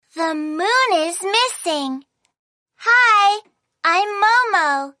The moon is missing. Hi, I'm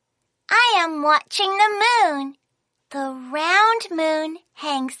Momo. I am watching the moon. The round moon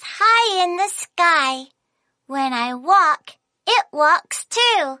hangs high in the sky. When I walk, it walks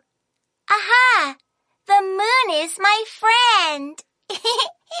too. Aha! The moon is my friend.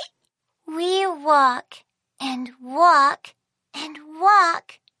 We walk and walk and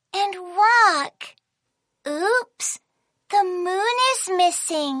walk and walk. Oops, the moon is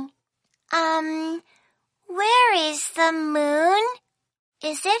missing. Where is the moon?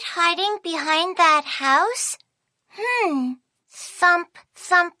 Is it hiding behind that house? Thump,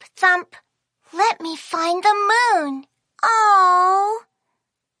 thump, thump. Let me find the moon. Oh,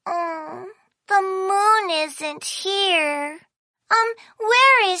 the moon isn't here.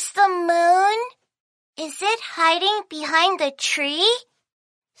 Where is the moon? Is it hiding behind the tree?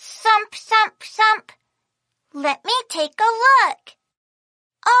 Thump, thump, thump. Let me take a look.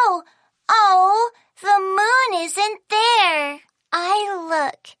 Oh, the moon isn't there. I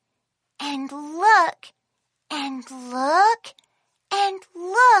look and look and look and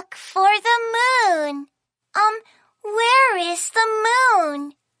look for the moon. Where is the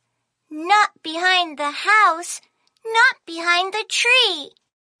moon? Not behind the house, not behind the tree.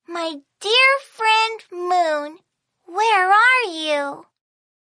 My dear friend Moon, where are you?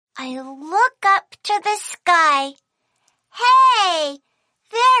 I look up to the sky. Hey,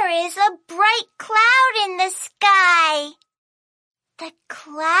 there is a bright cloud in the sky. The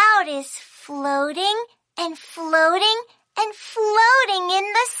cloud is floating and floating and floating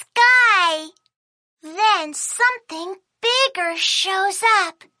in the sky. Then something bigger shows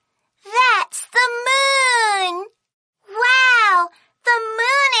up. That's the moon. Wow, the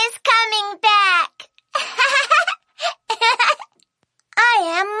moon is coming back. I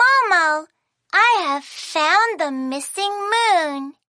am Momo. I have found the missing moon.